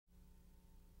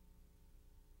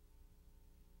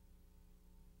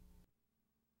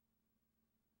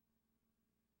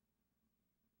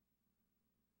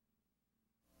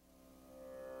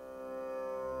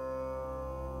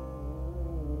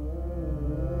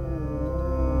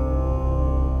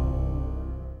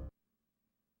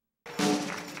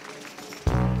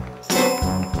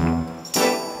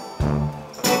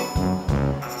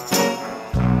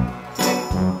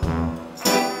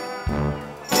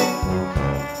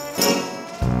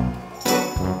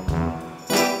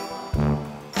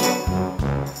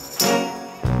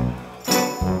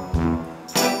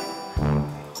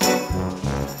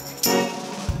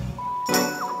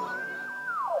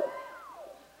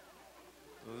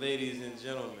Ladies and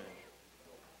gentlemen,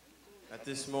 at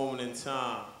this moment in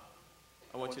time,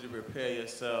 I want you to prepare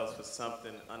yourselves for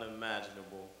something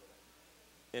unimaginable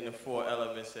in the four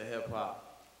elements of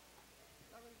hip-hop.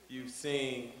 You've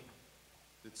seen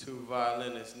the two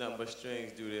violinists, nothing but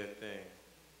strings, do their thing.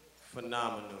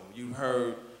 Phenomenal. You've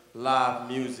heard live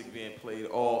music being played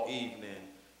all evening.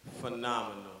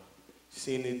 Phenomenal.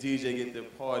 Seen the DJ get the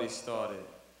party started.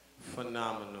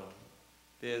 Phenomenal.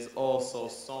 There's also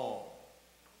song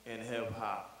and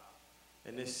hip-hop.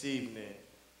 And this evening,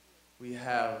 we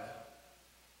have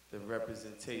the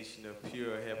representation of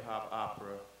pure hip-hop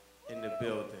opera in the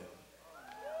building.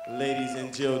 Ladies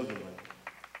and gentlemen,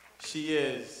 she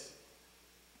is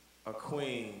a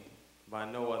queen by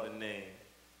no other name.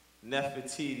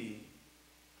 Nefertiti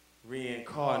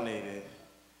reincarnated.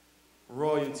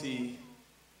 Royalty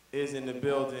is in the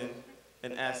building,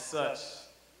 and as such,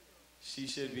 she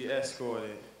should be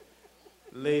escorted.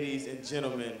 Ladies and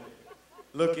gentlemen,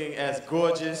 looking as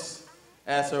gorgeous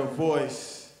as her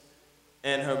voice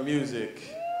and her music,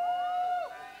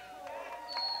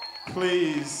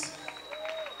 please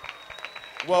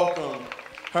welcome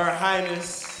Her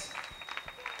Highness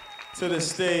to the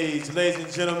stage. Ladies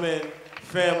and gentlemen,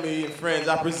 family and friends,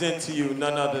 I present to you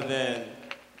none other than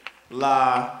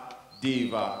La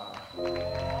Diva.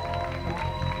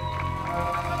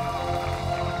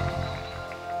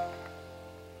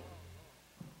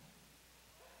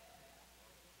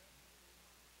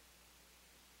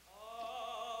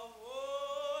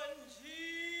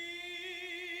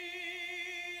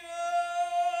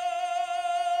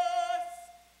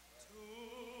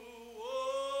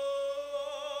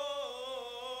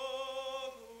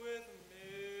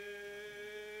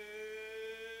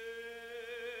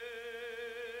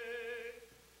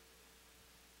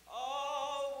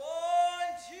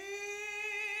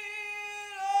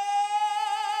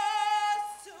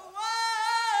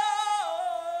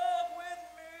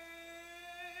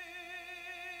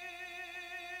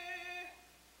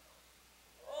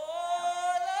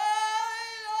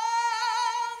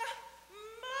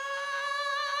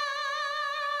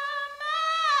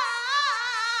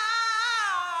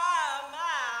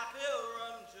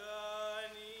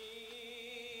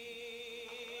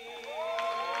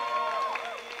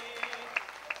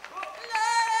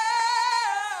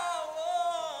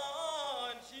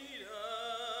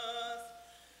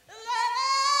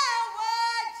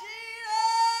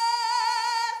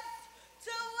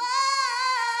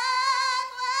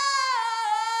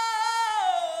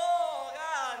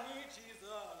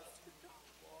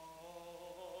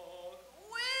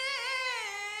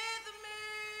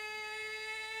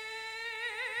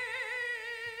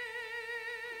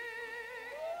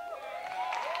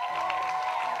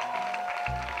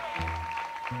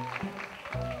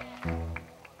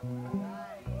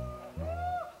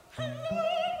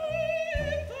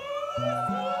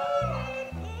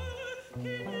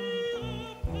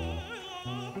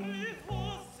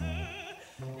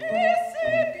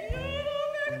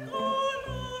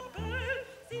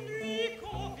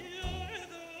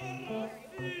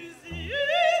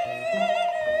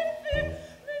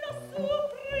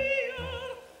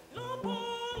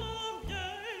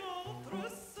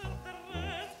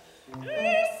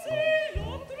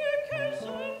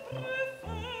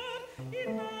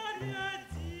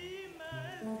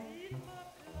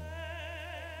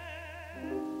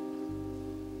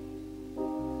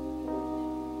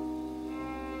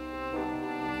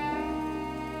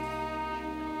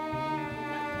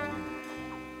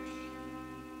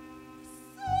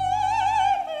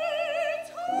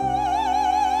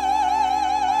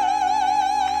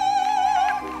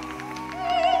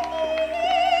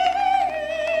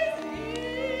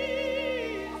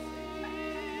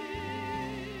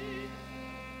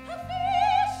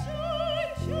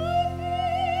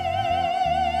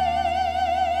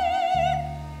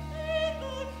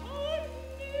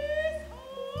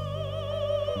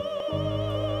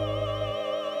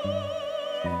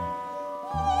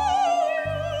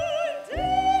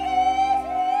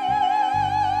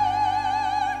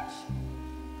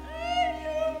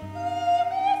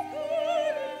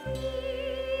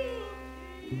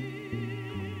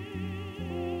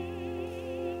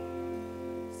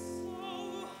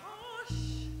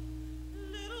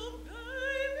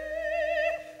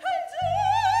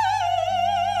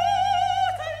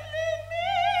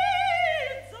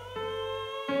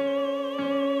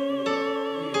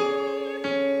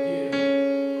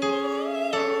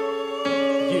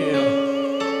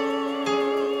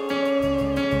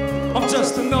 I'm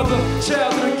just another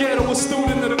child of the ghetto, a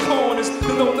student of the corners.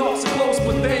 The no knocks are close,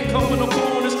 but they ain't coming up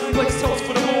on us. Place toast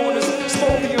for the mourners,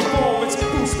 smoke the informants.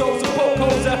 Who stole some poke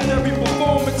holes after every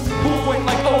performance? Who went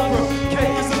like, oh,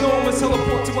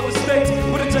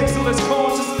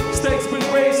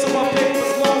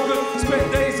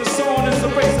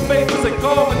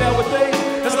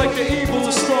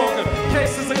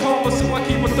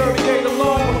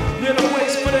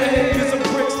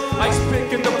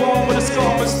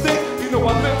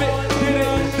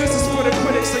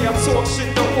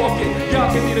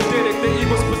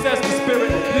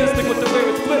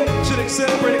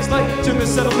 critics and critics like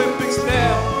gymnasts at Olympics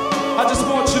now. I just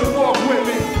want you to walk with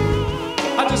me.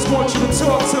 I just want you to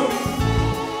talk to me.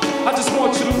 I just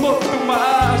want you to look through my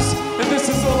eyes, and this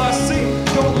is all I see.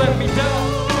 Don't let me down.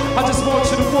 I just want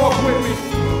you to walk with me.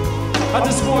 I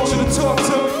just want you to talk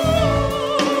to me.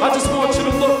 I just want you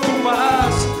to look through my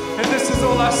eyes, and this is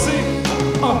all I see.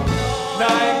 Now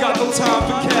I ain't got no time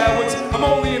for cowards. I'm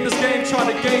only in this game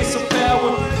trying to gain some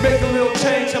power. Make a little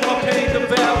change, have my pain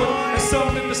devoured. And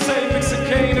something to say, mixing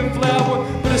cane and flour.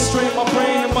 But it strained my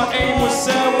brain and my aim was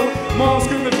sour. Mom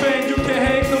screaming fame, you can't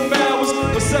hang them hours.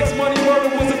 But sex, money,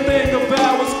 murder was a thing of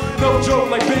ours. No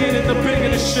joke like being in the bing in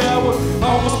the shower. I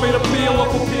almost made a meal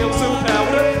off of pills and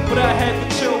powder. But I had to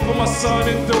chill for my son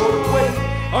and daughter. Wait,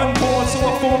 unborn, so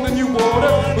I formed a new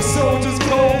order. With soldiers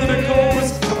cold and the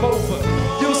cobras come over.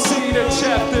 You'll see the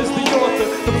chapters, the author,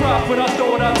 the prophet. I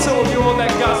thought I told you all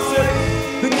that gossip.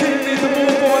 The kid needs to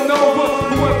move on over.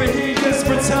 Whoever he is,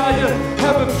 retire.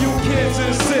 Have a few kids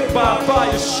and sit by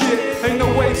fire. Shit, ain't no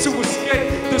way to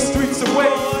escape. The streets away.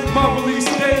 My release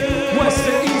date, west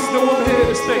to east. No, I'm here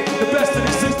to stay. The best that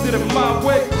existed in my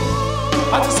way.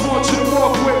 I just want you to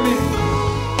walk with me.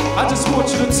 I just want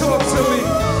you to talk to me.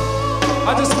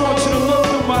 I just want you to look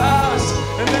through my eyes,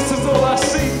 and this is all I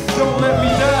see. Don't let me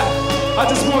die. I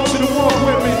just want you to walk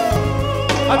with me.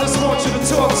 I just want you to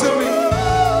talk to me.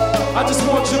 I just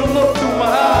want you to look through my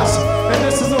eyes, and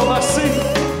this is all I see.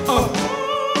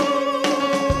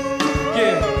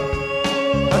 Yeah.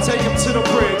 I take him to the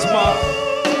bridge, ma.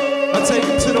 I take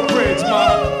him to the bridge, ma.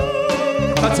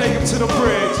 I take him to the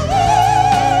bridge.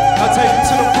 I take him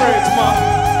to the bridge, ma.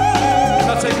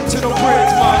 I take him to the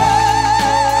bridge, ma.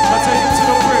 I take him to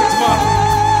the bridge, ma.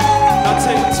 I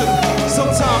take him to the...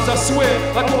 Sometimes I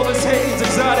swear, like all this hating's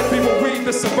exotic. People read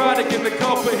this erotic and the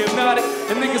comfort hypnotic.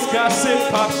 And niggas gossip,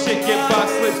 pop shit, get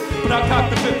box lips. But I cock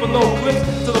the fifth for low clips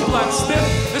till the block stiff.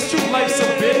 This true life's a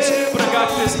bitch, but I got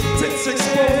this tits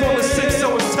exposed on the six,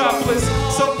 so it's topless.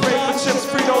 Some pray for chips,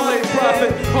 Frito-Lay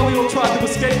profit. Polio tried to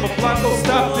escape, but Blanco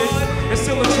stopped it. It's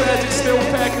still a tragic, still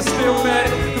packing, still mad.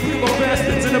 The people are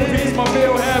bastards and appease my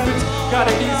male habits.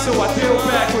 Gotta eat, so I deal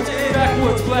backwards.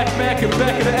 Backwards, black Mac, and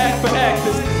back of the act for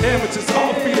actors. Amateurs,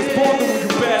 all my feet is born to you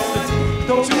bastards.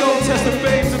 Don't you know, testing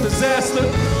fame's a disaster?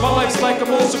 My life's like a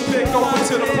motion pick, open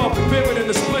to the pump, and vivid and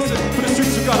explicit. For the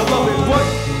streets, you gotta love it. What?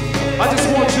 I just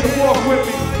want you to walk with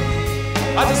me.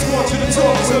 I just want you to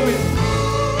talk to me.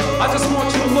 I just want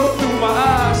you to look through my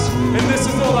eyes, and this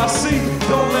is all I see.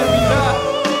 Don't let me die.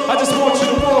 I just want you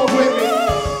to walk with me.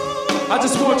 I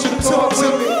just want you to talk to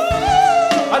me.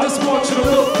 I just want you to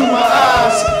look through my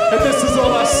eyes, and this is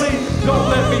all I see. Don't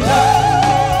let me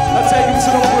die. I take him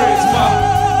to the bridge, ma.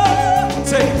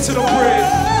 Take him to the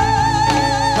bridge.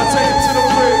 I take him to the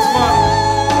bridge, ma.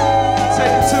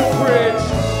 Take him to the bridge.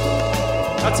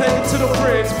 I take him to the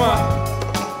bridge, ma.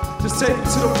 Just take him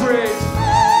to the bridge.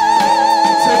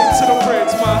 Take him to the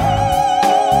bridge, ma.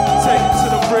 Take him to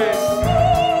the bridge.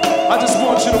 I just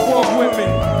want you to walk with me.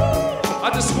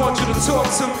 I just want you to talk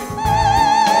to me.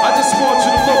 I just want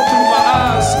you to look through my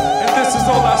eyes, and this is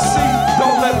all I see.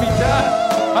 Don't let me die.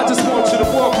 I just want you to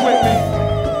walk with me.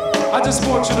 I just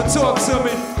want you to talk to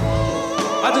me.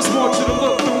 I just want you to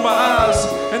look through my eyes,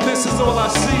 and this is all I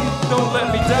see. Don't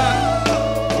let me die.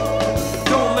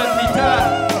 Don't let me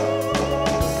die.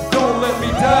 Don't let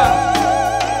me die.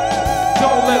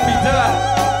 Don't let me die.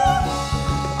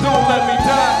 Don't let me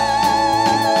die.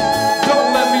 Don't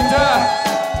let me die.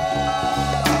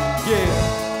 Yeah.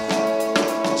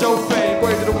 Joe Fame,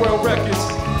 Word to the World Records.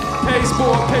 Pace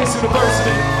Board, Pace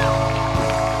University.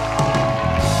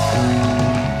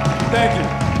 Thank you.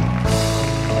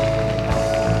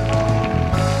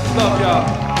 Love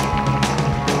y'all.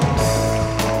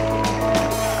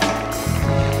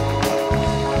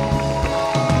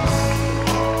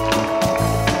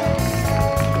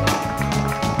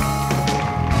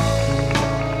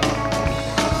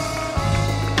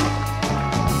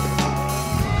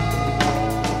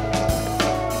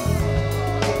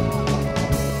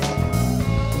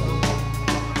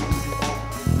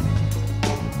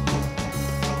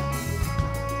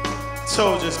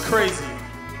 So just crazy,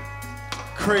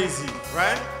 crazy,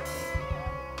 right?